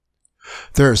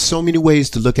There are so many ways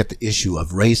to look at the issue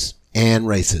of race and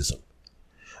racism.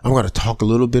 I'm going to talk a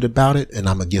little bit about it, and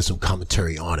I'm going to give some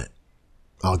commentary on it.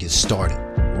 I'll get started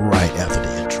right after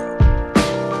the intro.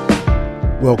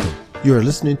 Welcome. You are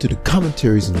listening to the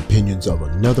commentaries and opinions of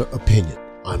Another Opinion.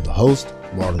 I'm the host,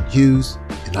 Marlon Hughes,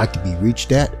 and I can be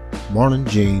reached at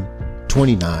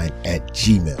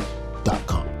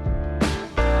marlonjean29@gmail.com.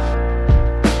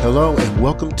 Hello and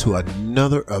welcome to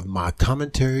another of my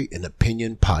commentary and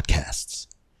opinion podcasts.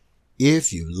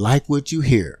 If you like what you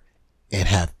hear and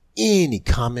have any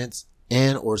comments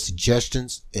and or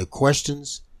suggestions and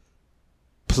questions,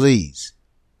 please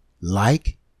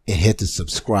like and hit the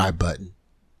subscribe button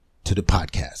to the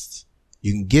podcasts.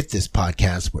 You can get this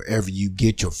podcast wherever you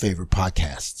get your favorite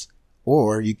podcasts,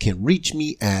 or you can reach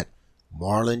me at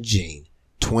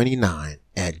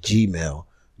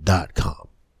marlonjean29@gmail.com.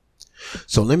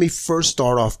 So let me first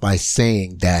start off by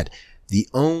saying that the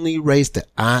only race that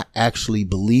I actually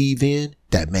believe in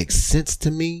that makes sense to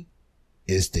me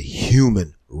is the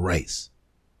human race.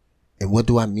 And what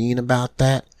do I mean about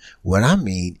that? What I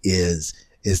mean is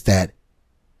that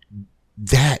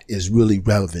is really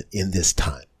relevant in this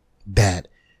time. That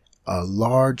a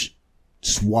large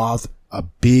swath, a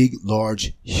big,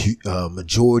 large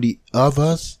majority of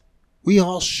us, we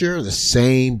all share the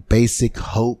same basic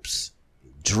hopes,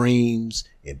 dreams,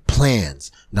 and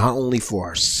plans, not only for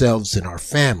ourselves and our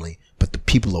family, but the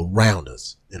people around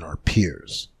us and our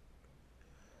peers.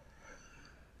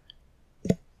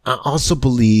 I also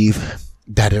believe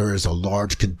that there is a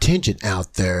large contingent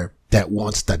out there that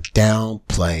wants to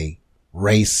downplay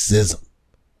racism.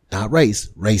 Not race,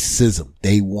 racism.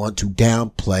 They want to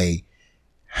downplay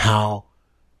how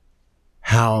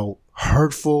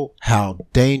hurtful, how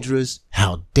dangerous,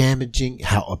 how damaging,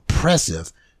 how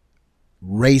oppressive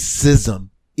racism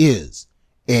is,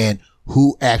 and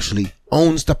who actually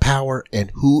owns the power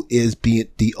and who is being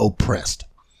the oppressed.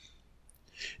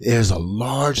 There's a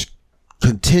large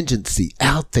contingency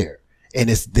out there, and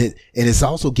it's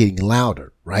also getting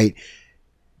louder, right?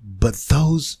 But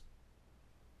those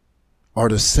are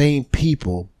the same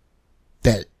people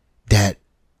that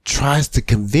tries to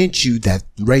convince you that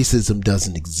racism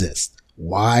doesn't exist.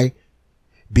 Why?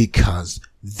 Because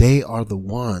they are the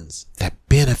ones that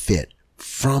benefit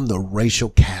from the racial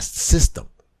caste system.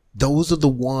 Those are the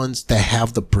ones that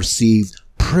have the perceived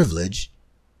privilege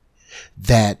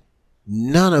that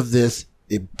none of this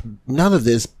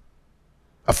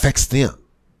affects them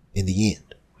in the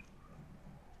end.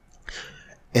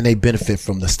 And they benefit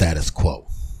from the status quo.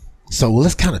 So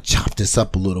let's kind of chop this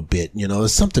up a little bit. You know,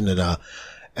 it's something that,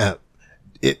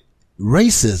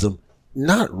 racism,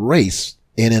 not race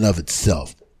in and of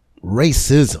itself.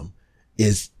 Racism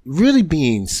is really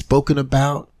being spoken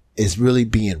about, is really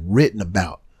being written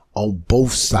about on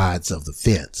both sides of the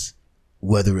fence,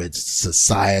 whether it's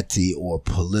society or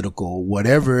political,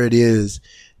 whatever it is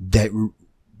that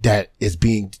is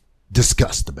being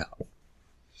discussed about.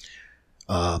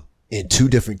 In two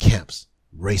different camps,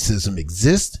 racism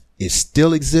exists. It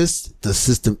still exists. The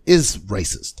system is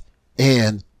racist.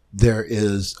 And there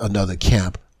is another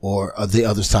camp or the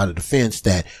other side of the fence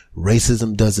that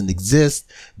racism doesn't exist,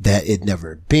 that it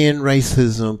never been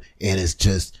racism, and it's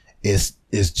just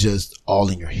all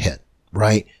in your head,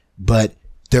 right? But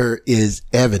there is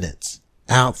evidence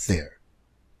out there.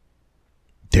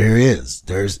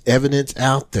 There's evidence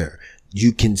out there.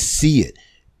 You can see it,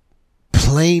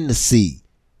 plain to see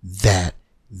that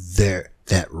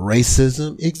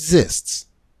racism exists.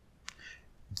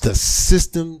 The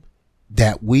system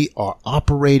that we are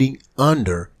operating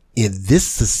under in this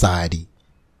society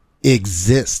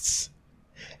exists.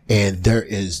 And there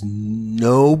is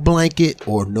no blanket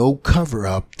or no cover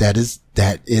up that is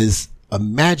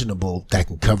imaginable that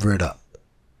can cover it up.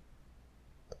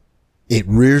 It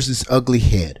rears its ugly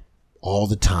head all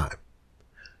the time.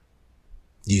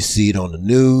 You see it on the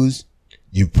news.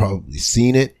 You've probably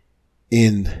seen it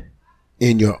in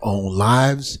your own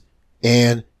lives,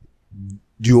 and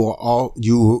you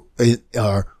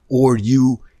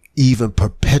even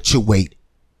perpetuate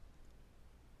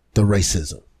the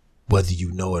racism, whether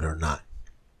you know it or not.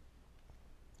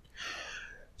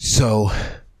 So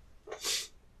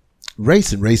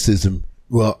race and racism,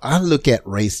 well, I look at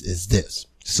race as this.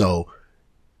 So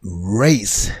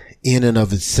race in and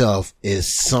of itself is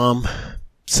some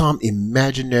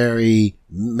imaginary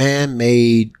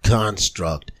man-made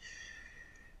construct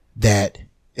that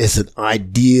is an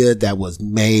idea that was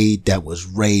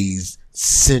raised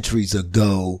centuries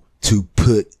ago to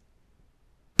put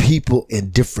people in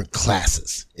different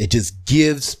classes. It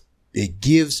gives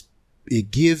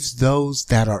those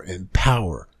that are in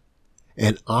power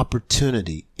an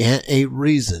opportunity and a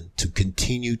reason to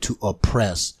continue to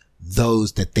oppress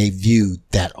those that they view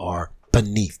that are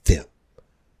beneath them.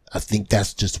 I think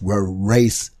that's just where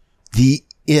race, the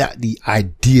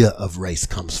idea of race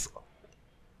comes from.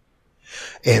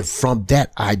 And from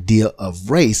that idea of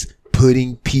race,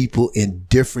 putting people in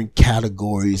different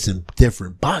categories and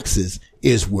different boxes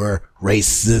is where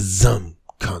racism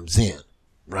comes in,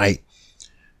 right?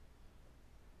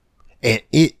 And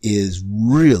it is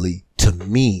really, to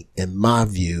me, in my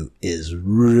view, is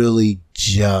really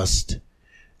just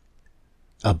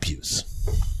abuse.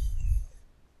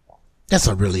 That's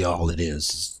not really all it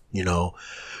is. You know,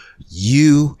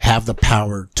 you have the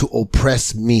power to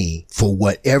oppress me for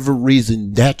whatever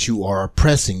reason that you are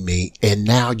oppressing me. And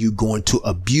now you're going to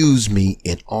abuse me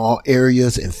in all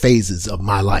areas and phases of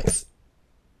my life.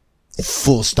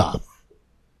 Full stop.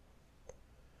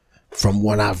 From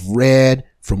what I've read,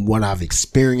 from what I've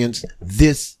experienced,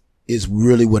 this is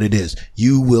really what it is.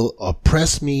 You will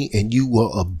oppress me and you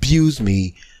will abuse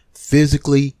me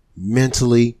physically,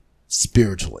 mentally,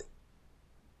 spiritually.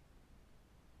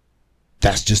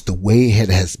 That's just the way it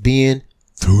has been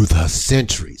through the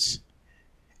centuries.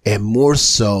 And more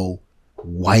so,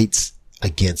 whites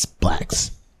against blacks.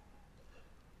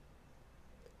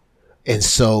 And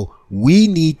so we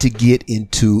need to get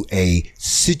into a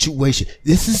situation.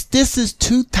 This is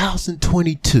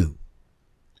 2022.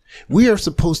 We are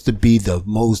supposed to be the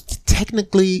most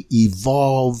technically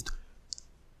evolved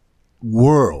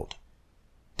world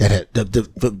that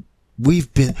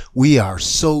we are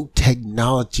so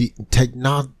technically,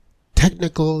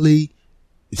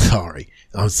 sorry.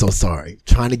 I'm so sorry.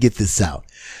 Trying to get this out.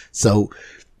 So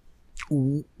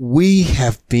we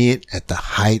have been at the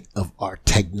height of our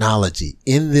technology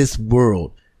in this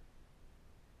world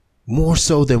more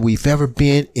so than we've ever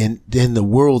been in the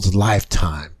world's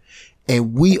lifetime.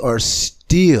 And we are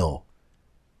still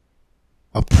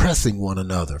oppressing one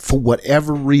another for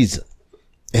whatever reason.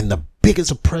 And the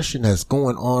biggest oppression that's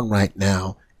going on right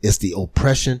now is the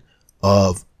oppression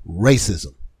of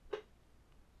racism.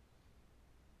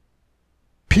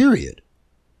 Period.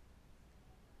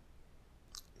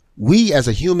 We as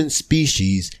a human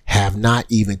species have not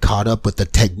even caught up with the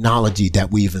technology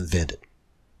that we've invented.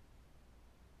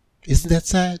 Isn't that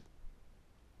sad?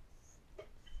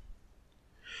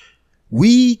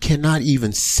 We cannot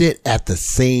even sit at the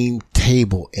same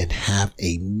table and have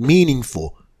a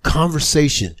meaningful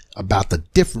conversation about the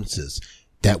differences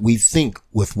that we think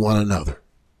with one another.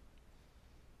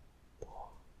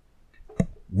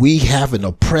 We have an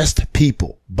oppressed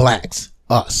people, blacks,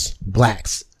 us.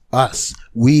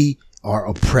 We are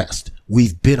oppressed.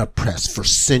 We've been oppressed for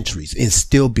centuries and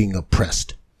still being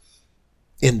oppressed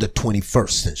in the 21st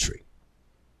century.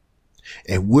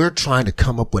 And we're trying to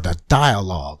come up with a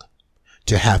dialogue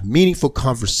to have meaningful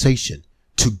conversation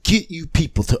to get you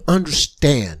people to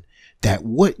understand that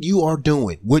what you are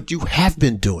doing, what you have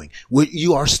been doing, what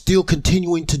you are still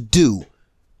continuing to do,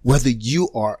 whether you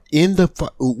are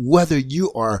whether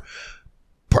you are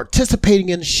participating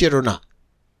in the shit or not,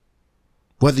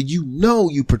 whether you know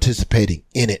you participating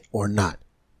in it or not,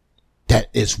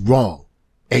 that is wrong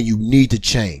and you need to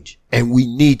change and we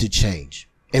need to change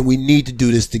and we need to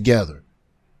do this together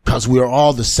because we are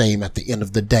all the same at the end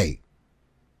of the day.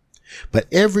 But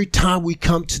every time we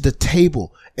come to the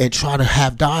table and try to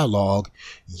have dialogue,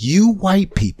 you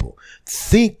white people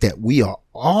think that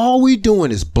all we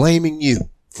doing is blaming you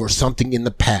for something in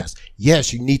the past.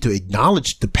 Yes, you need to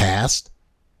acknowledge the past.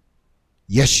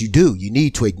 Yes, you do. You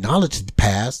need to acknowledge the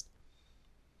past.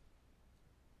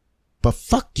 But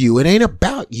fuck you. It ain't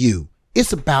about you.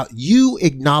 It's about you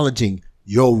acknowledging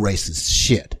your racist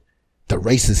shit. The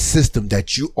racist system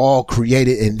that you all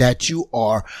created and that you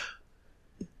are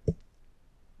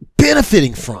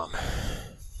benefiting from.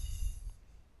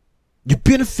 You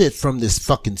benefit from this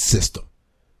fucking system.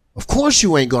 Of course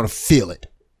you ain't gonna feel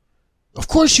it. Of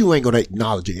course you ain't gonna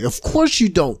acknowledge it. Of course you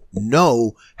don't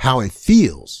know how it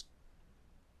feels.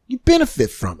 You benefit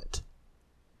from it.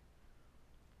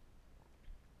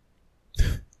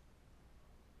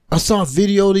 I saw a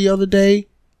video the other day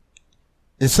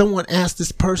and someone asked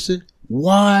this person,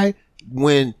 why,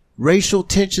 when racial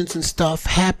tensions and stuff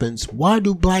happens, why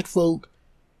do black folk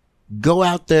go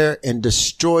out there and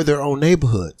destroy their own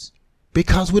neighborhoods?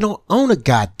 Because we don't own a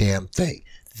goddamn thing.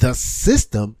 The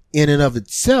system in and of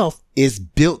itself is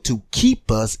built to keep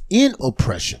us in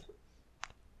oppression.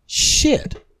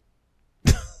 Shit.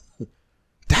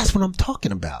 That's what I'm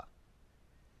talking about.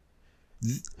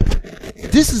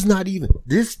 This is not even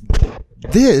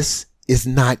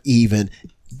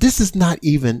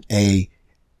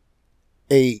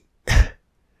a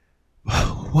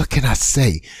what can I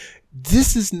say?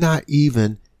 this is not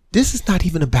even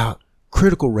about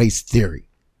critical race theory.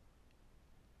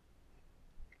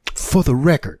 For the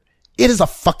record, it is a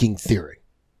fucking theory.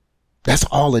 That's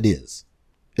all it is.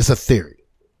 It's a theory.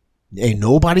 Ain't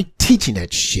nobody teaching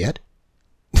that shit.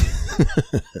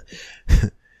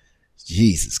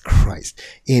 Jesus Christ.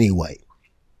 Anyway,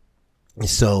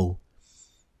 so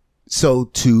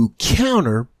to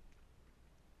counter,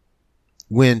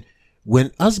 when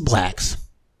us blacks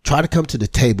try to come to the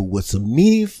table with some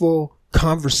meaningful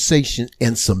conversation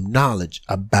and some knowledge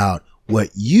about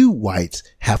what you whites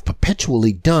have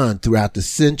perpetually done throughout the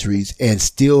centuries and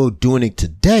still doing it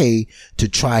today to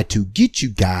try to get you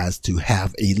guys to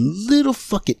have a little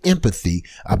fucking empathy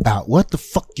about what the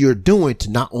fuck you're doing to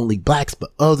not only blacks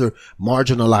but other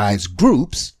marginalized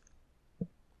groups,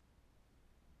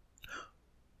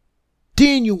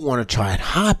 then you want to try and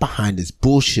hide behind this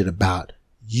bullshit about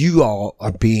you all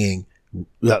are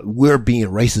we're being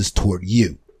racist toward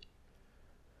you.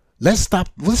 Let's stop.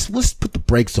 Let's put the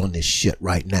brakes on this shit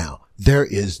right now. There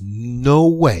is no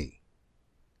way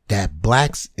that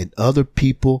blacks and other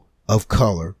people of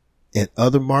color and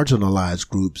other marginalized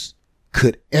groups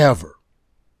could ever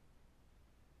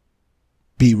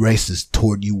be racist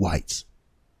toward you whites.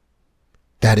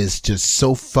 That is just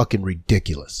so fucking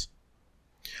ridiculous.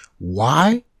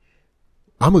 Why?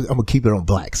 I'm gonna keep it on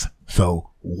blacks. So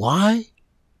why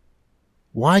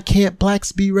can't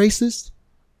blacks be racist?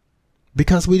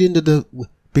 Because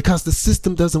because the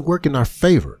system doesn't work in our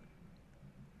favor.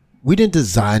 We didn't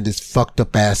design this fucked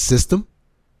up ass system.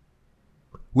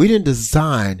 We didn't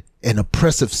design an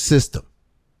oppressive system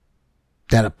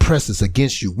that oppresses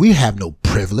against you. We have no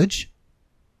privilege.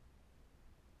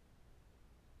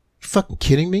 You fucking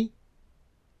kidding me?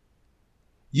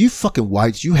 You fucking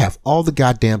whites, you have all the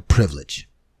goddamn privilege.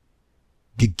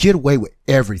 You get away with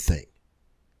everything.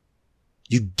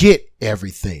 You get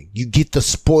everything. You get the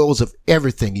spoils of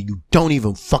everything and you don't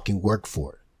even fucking work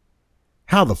for it.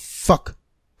 How the fuck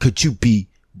could you be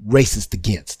racist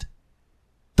against? Get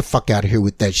the fuck out of here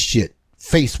with that shit.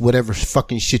 Face whatever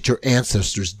fucking shit your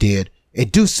ancestors did and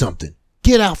do something.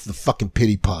 Get out the fucking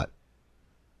pity pot.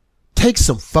 Take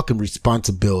some fucking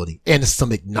responsibility and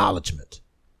some acknowledgement.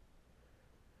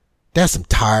 That's some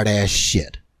tired ass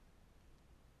shit.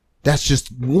 That's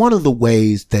just one of the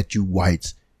ways that you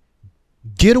whites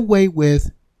get away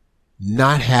with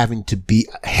not having to be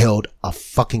held a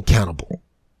fucking accountable.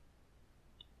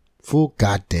 Full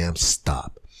goddamn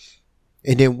stop.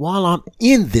 And then while I'm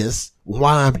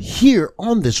here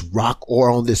on this rock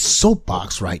or on this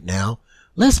soapbox right now,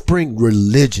 let's bring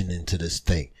religion into this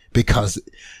thing, because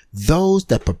those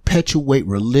that perpetuate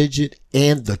religion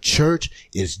and the church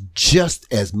is just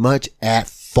as much at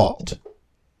fault.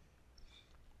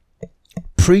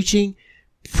 Preaching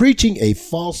a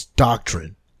false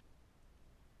doctrine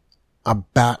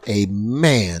about a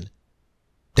man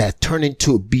that turned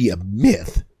into be a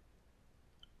myth.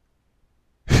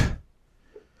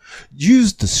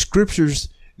 Use the scriptures.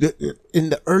 In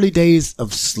the early days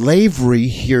of slavery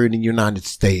here in the United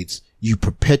States, you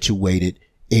perpetuated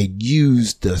and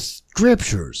used the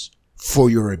scriptures for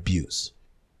your abuse.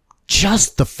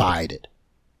 Justified it.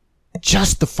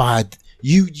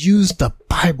 You used the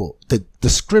Bible, the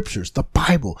scriptures, the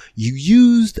Bible. You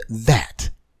used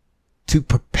that to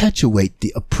perpetuate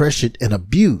the oppression and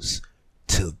abuse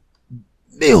to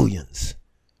millions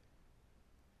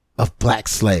of black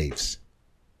slaves.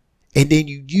 And then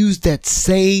you used that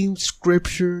same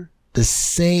scripture, the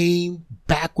same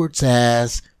backwards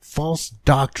ass false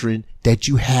doctrine that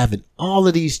you have in all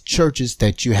of these churches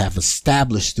that you have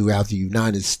established throughout the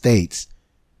United States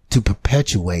to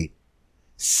perpetuate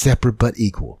separate but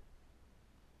equal.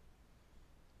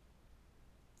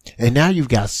 And now you've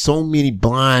got so many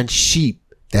blind sheep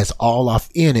that's all off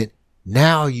in it.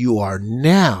 Now you are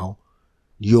now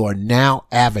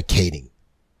advocating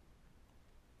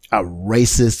a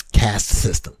racist caste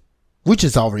system, which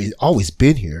has always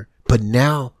been here. But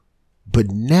now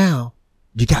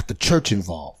you got the church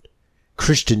involved.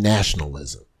 Christian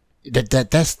nationalism.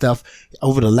 That stuff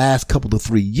over the last couple of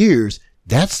 3 years,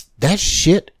 that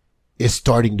shit is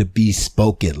starting to be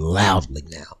spoken loudly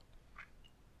now.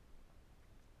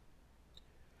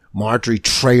 Marjorie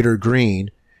Taylor Greene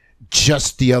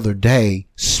just the other day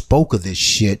spoke of this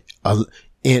shit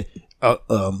in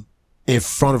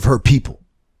front of her people.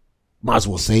 Might as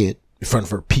well say it in front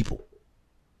of her people.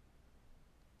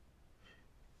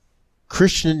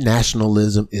 Christian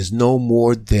nationalism is no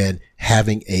more than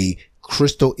having a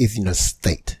Christo-Atheist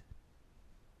state.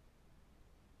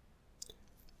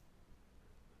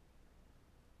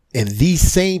 And these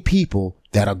same people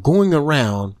that are going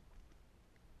around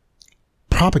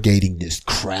propagating this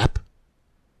crap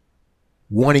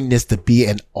wanting this to be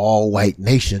an all white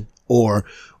nation or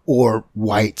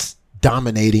whites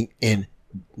dominating and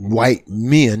white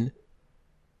men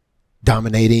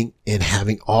dominating and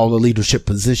having all the leadership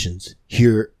positions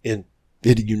here in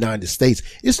the United States.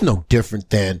 It's no different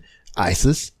than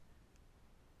ISIS.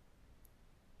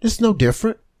 It's no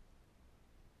different.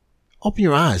 Open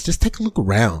your eyes. Just take a look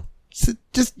around.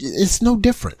 It's no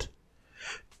different.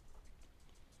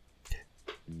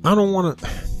 I don't want to,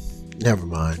 never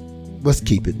mind. Let's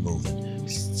keep it moving.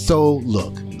 So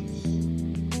look,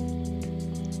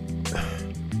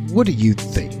 what do you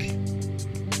think?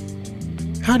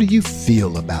 How do you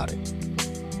feel about it?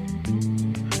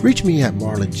 Reach me at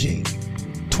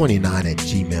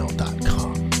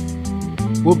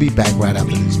marlonjean29@gmail.com. We'll be back right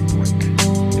after this break.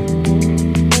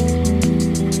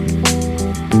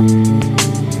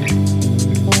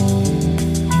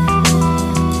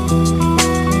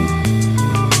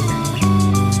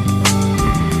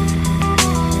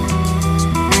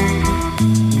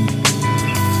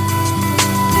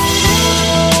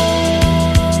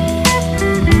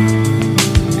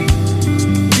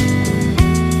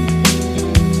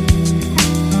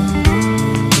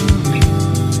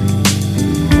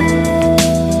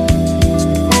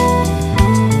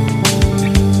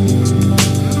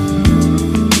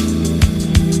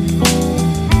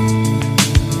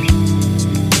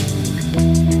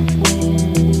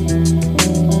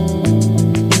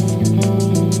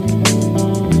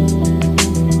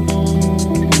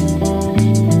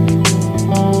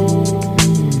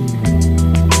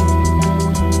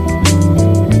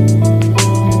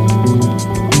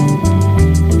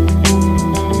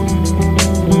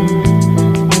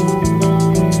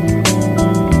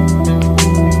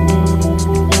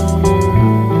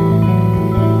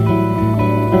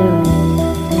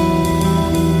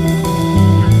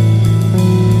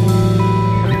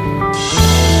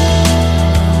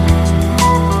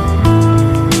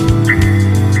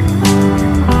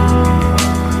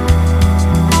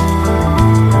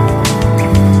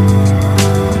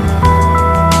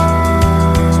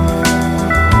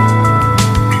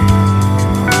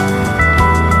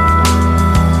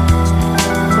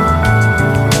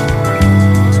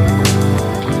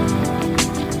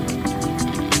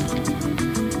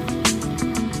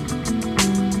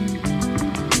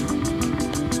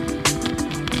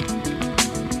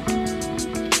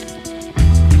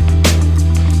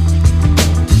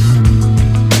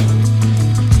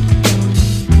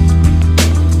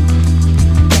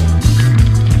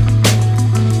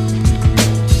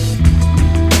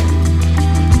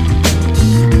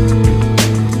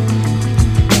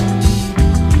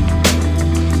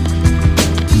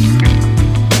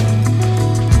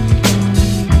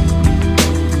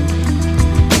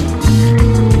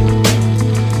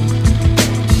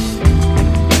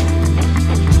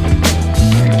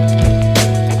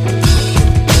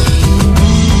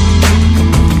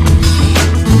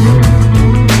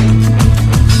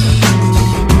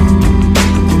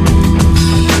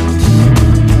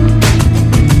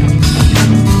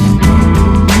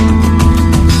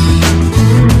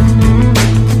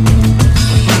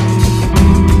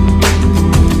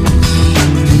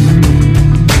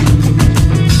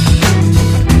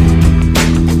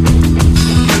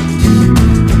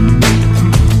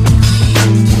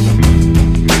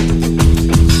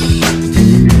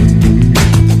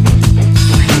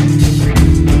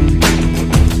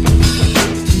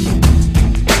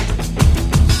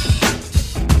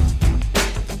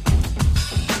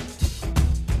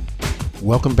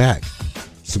 Welcome back.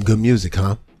 Some good music,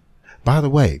 huh? By the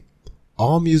way,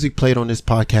 all music played on this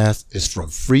podcast is from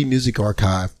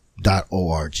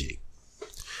freemusicarchive.org.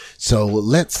 So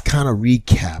let's kind of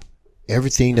recap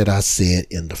everything that I said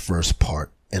in the first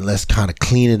part, and let's kind of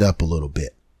clean it up a little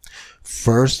bit.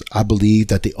 First, I believe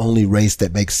that the only race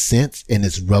that makes sense and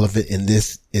is relevant in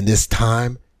this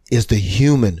time is the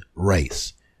human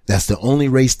race. That's the only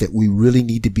race that we really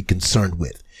need to be concerned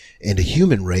with. And the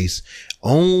human race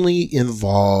only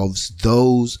involves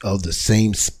those of the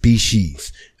same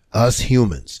species, us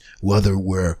humans, whether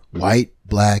we're white,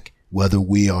 black, whether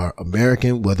we are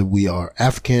American, whether we are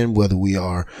African, whether we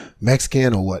are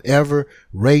Mexican or whatever,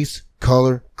 race,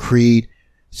 color, creed,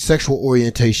 sexual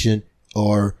orientation,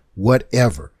 or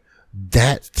whatever.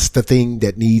 That's the thing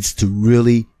that needs to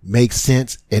really make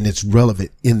sense, and it's relevant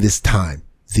in this time.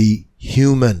 The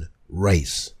human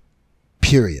race,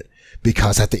 period.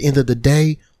 Because at the end of the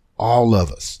day, all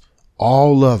of us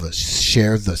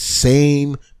share the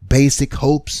same basic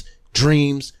hopes,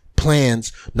 dreams,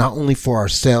 plans, not only for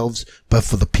ourselves, but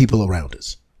for the people around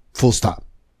us. Full stop.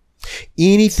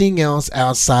 Anything else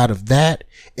outside of that,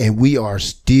 and we are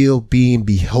still being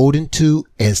beholden to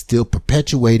and still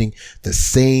perpetuating the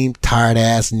same tired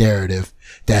ass narrative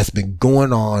that's been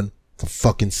going on for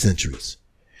fucking centuries.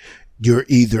 You're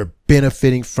either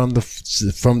benefiting from the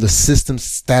system's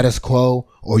status quo,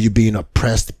 or you're being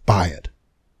oppressed by it.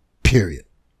 Period.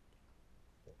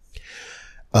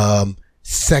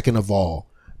 Second of all,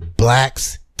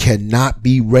 blacks cannot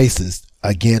be racist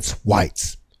against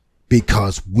whites,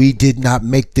 because we did not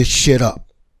make this shit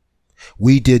up.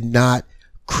 We did not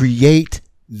create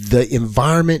the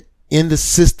environment in the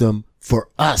system for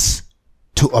us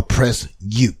to oppress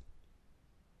you.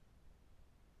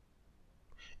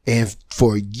 And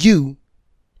for you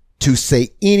to say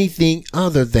anything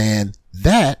other than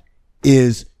that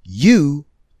is you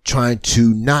trying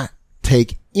to not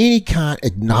take any kind of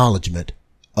acknowledgement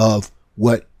of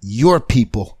what your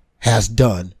people has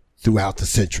done throughout the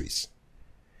centuries.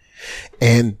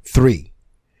 And 3,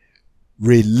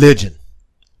 religion,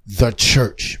 the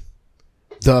church,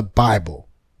 the Bible,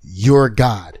 your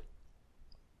God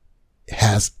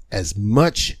has as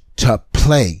much to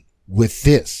play with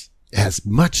this, has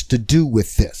much to do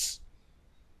with this,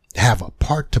 have a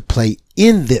part to play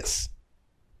in this.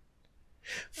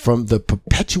 From the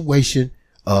perpetuation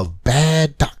of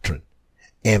bad doctrine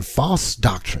and false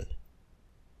doctrine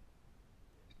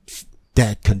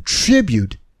that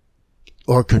contribute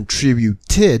or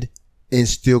contributed and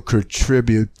still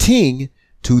contributing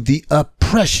to the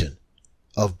oppression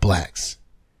of blacks,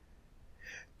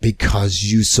 because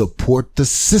you support the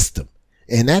system,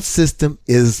 and that system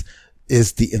is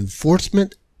the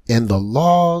enforcement and the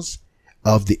laws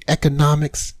of the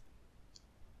economics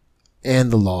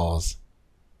and the laws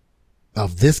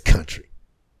of this country.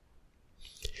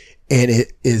 And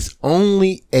it is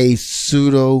only a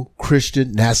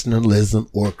pseudo-Christian nationalism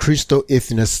or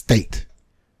Christo-Ithian state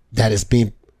that is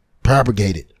being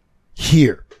propagated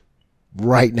here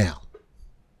right now.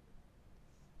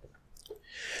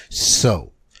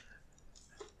 So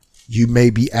you may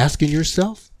be asking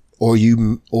yourself, or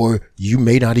you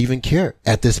may not even care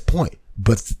at this point,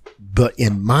 but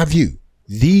in my view,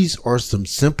 these are some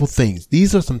simple things.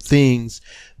 These are some things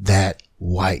that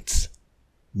whites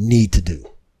need to do.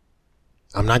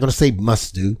 I'm not going to say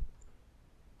must do,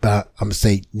 but I'm going to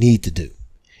say need to do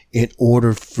in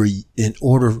order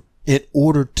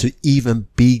to even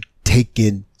be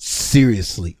taken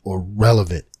seriously or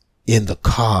relevant in the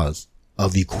cause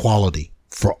of equality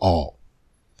for all.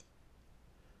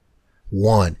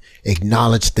 1,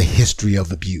 acknowledge the history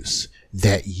of abuse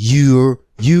that you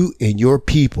and your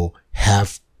people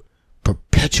have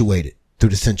perpetuated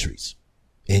through the centuries.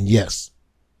 And yes,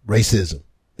 racism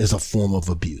is a form of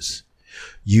abuse.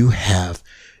 You have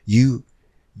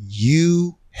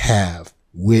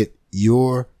with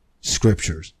your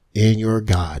scriptures and your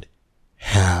God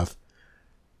have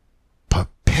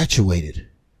perpetuated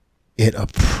and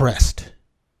oppressed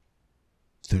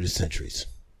through the centuries.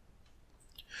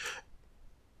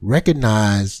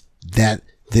 Recognize that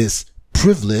this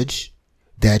privilege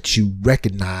that you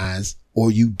recognize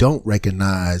or you don't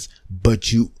recognize,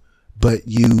 but you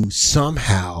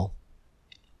somehow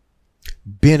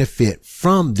benefit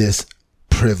from this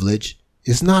privilege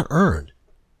is not earned.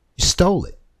 You stole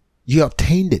it. You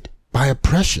obtained it by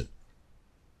oppression.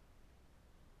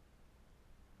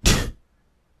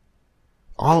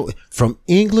 All from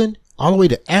England all the way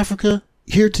to Africa,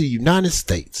 here to the United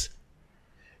States.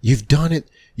 You've done it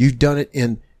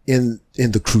in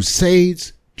the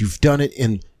Crusades. You've done it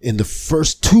in the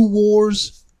first 2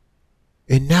 wars.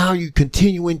 And now you're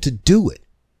continuing to do it.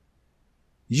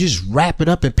 You just wrap it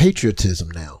up in patriotism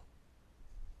now.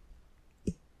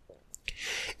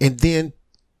 And then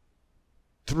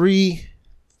 3,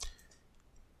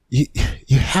 you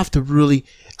have to really,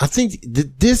 I think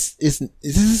that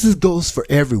this goes for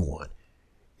everyone,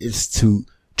 is to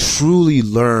truly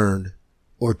learn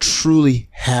or truly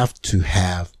have to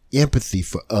have empathy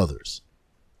for others.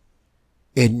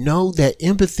 And know that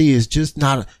empathy is just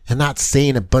not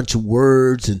saying a bunch of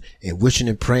words and wishing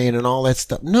and praying and all that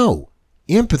stuff. No.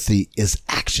 Empathy is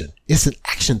action. It's an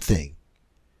action thing.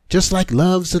 Just like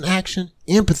love's an action,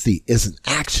 empathy is an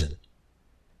action.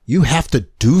 You have to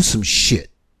do some shit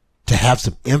to have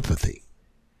some empathy.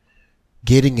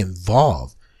 Getting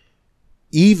involved.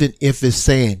 Even if it's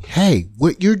saying, hey,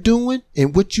 what you're doing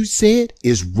and what you said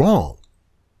is wrong.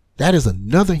 That is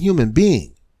another human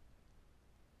being.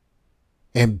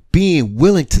 And being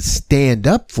willing to stand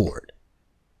up for it.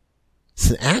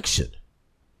 It's an action.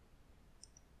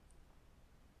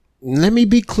 Let me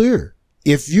be clear.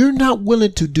 If you're not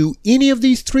willing to do any of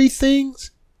these 3 things,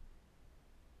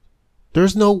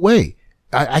 there's no way.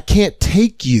 I can't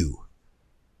take you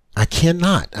I can't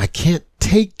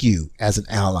take you as an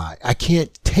ally. I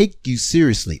can't take you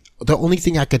seriously. The only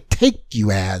thing I could take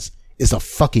you as is a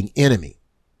fucking enemy,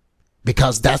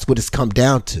 because that's what it's come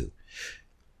down to.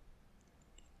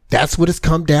 That's what it's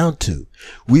come down to.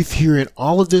 We've hearing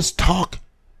all of this talk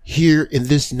here in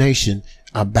this nation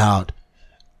about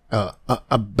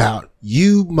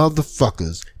you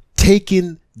motherfuckers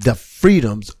taking the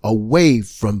freedoms away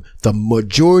from the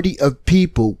majority of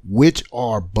people, which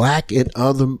are black and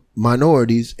other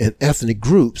minorities and ethnic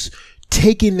groups,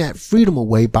 taking that freedom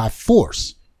away by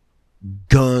force.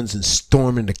 Guns and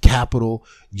storming the Capitol,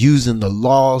 using the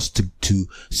laws to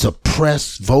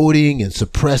suppress voting and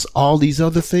suppress all these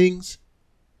other things.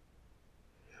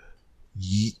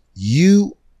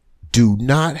 You do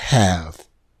not have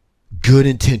good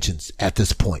intentions at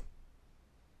this point.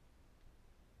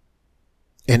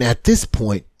 And at this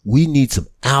point, we need some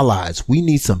allies. We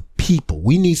need some people.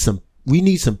 We need some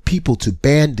people to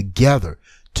band together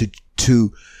to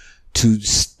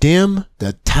stem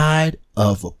the tide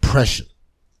of oppression.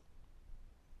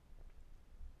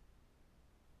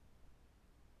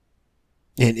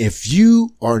 And if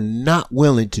you are not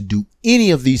willing to do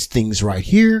any of these things right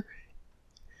here,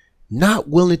 not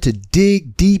willing to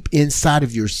dig deep inside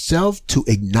of yourself to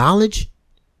acknowledge,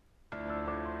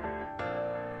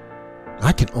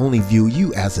 I can only view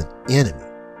you as an enemy.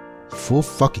 Full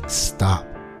fucking stop.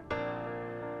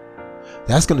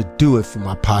 That's going to do it for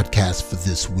my podcast for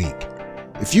this week.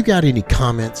 If you got any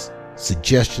comments,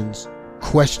 suggestions,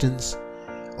 questions,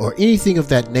 or anything of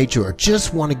that nature, or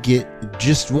just want to get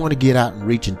out and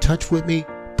reach in touch with me,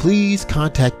 please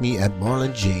contact me at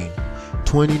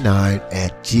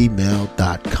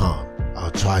marlonjean29@gmail.com.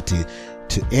 I'll try to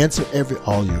answer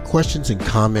all your questions and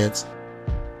comments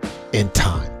in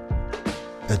time.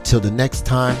 Until the next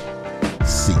time,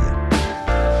 see you.